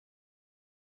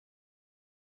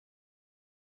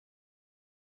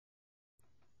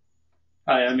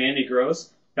Hi, I'm Andy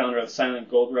Gross, founder of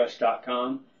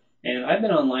SilentGoldRush.com, and I've been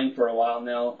online for a while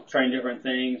now, trying different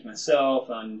things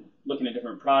myself, on looking at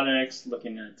different products,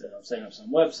 looking at setting up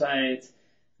some websites.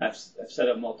 I've set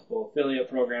up multiple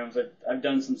affiliate programs. I've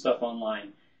done some stuff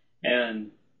online, and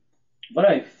what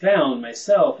I found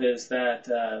myself is that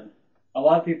a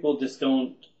lot of people just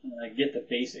don't get the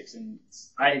basics, and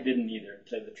I didn't either, to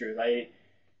tell you the truth.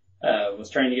 I was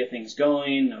trying to get things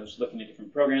going. I was looking at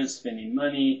different programs, spending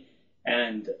money,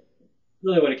 and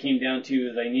really what it came down to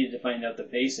is I needed to find out the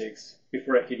basics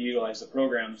before I could utilize the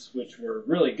programs, which were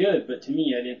really good, but to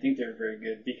me, I didn't think they were very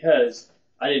good because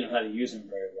I didn't know how to use them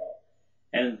very well.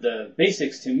 And the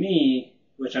basics to me,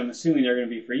 which I'm assuming they're going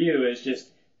to be for you, is just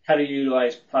how to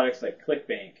utilize products like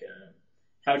ClickBank,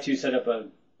 how to set up a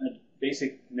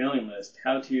basic mailing list,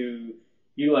 how to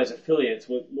utilize affiliates,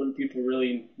 what do people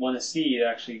really want to see to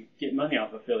actually get money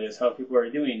off affiliates, how people are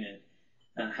doing it,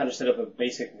 how to set up a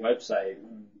basic website,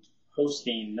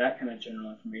 hosting, that kind of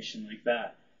general information like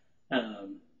that.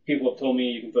 People have told me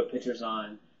you can put pictures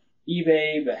on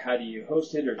eBay, but how do you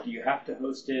host it, or do you have to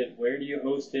host it? Where do you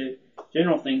host it?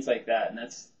 General things like that, and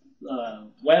that's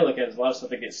what I look at is a lot of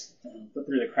stuff that gets put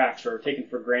through the cracks or taken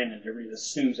for granted. Everybody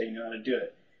assumes that you know how to do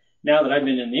it. Now that I've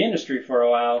been in the industry for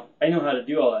a while, I know how to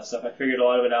do all that stuff. I figured a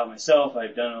lot of it out myself.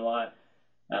 I've done a lot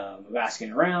of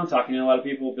asking around, talking to a lot of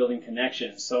people, building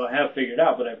connections. So I have figured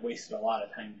out, but I've wasted a lot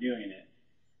of time doing it.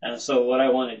 And so what I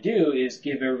want to do is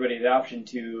give everybody the option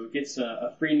to get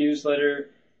a free newsletter,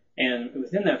 and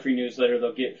within that free newsletter,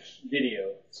 they'll get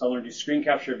video. So I want to do screen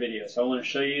capture video. So I want to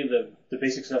show you the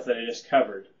basic stuff that I just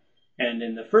covered. And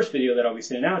in the first video that I'll be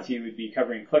sending out to you would be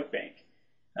covering ClickBank.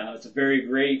 It's a very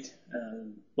great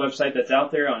website that's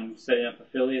out there on setting up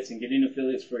affiliates and getting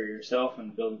affiliates for yourself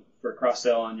and build for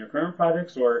cross-sell on your current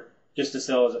projects or just to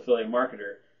sell as affiliate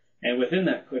marketer. And within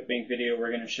that ClickBank video, we're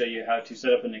going to show you how to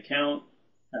set up an account,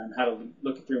 how to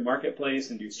look through Marketplace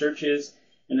and do searches,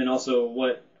 and then also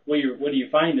what do you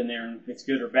find in there and if it's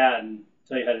good or bad, and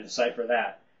tell you how to decipher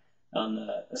that. On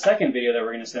the second video that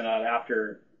we're going to send out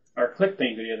after our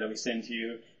ClickBank video that we send to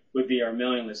you would be our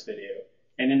mailing list video.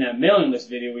 And in that mailing list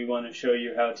video, we want to show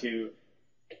you how to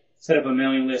set up a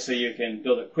mailing list so you can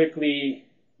build it quickly.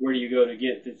 Where do you go to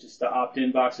get just the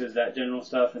opt-in boxes, that general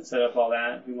stuff, and set up all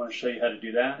that. We want to show you how to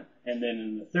do that. And then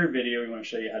in the third video, we want to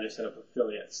show you how to set up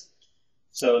affiliates.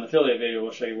 So in the affiliate video,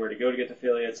 we'll show you where to go to get the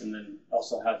affiliates, and then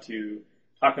also how to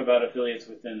talk about affiliates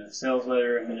within a sales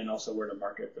letter, and then also where to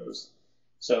market those.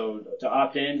 So to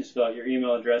opt in, just fill out your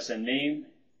email address and name,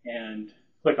 and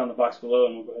click on the box below,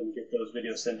 and we'll go ahead and get those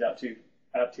videos sent out to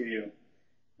you.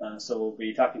 So we'll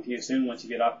be talking to you soon once you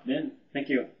get opted in. Thank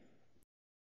you.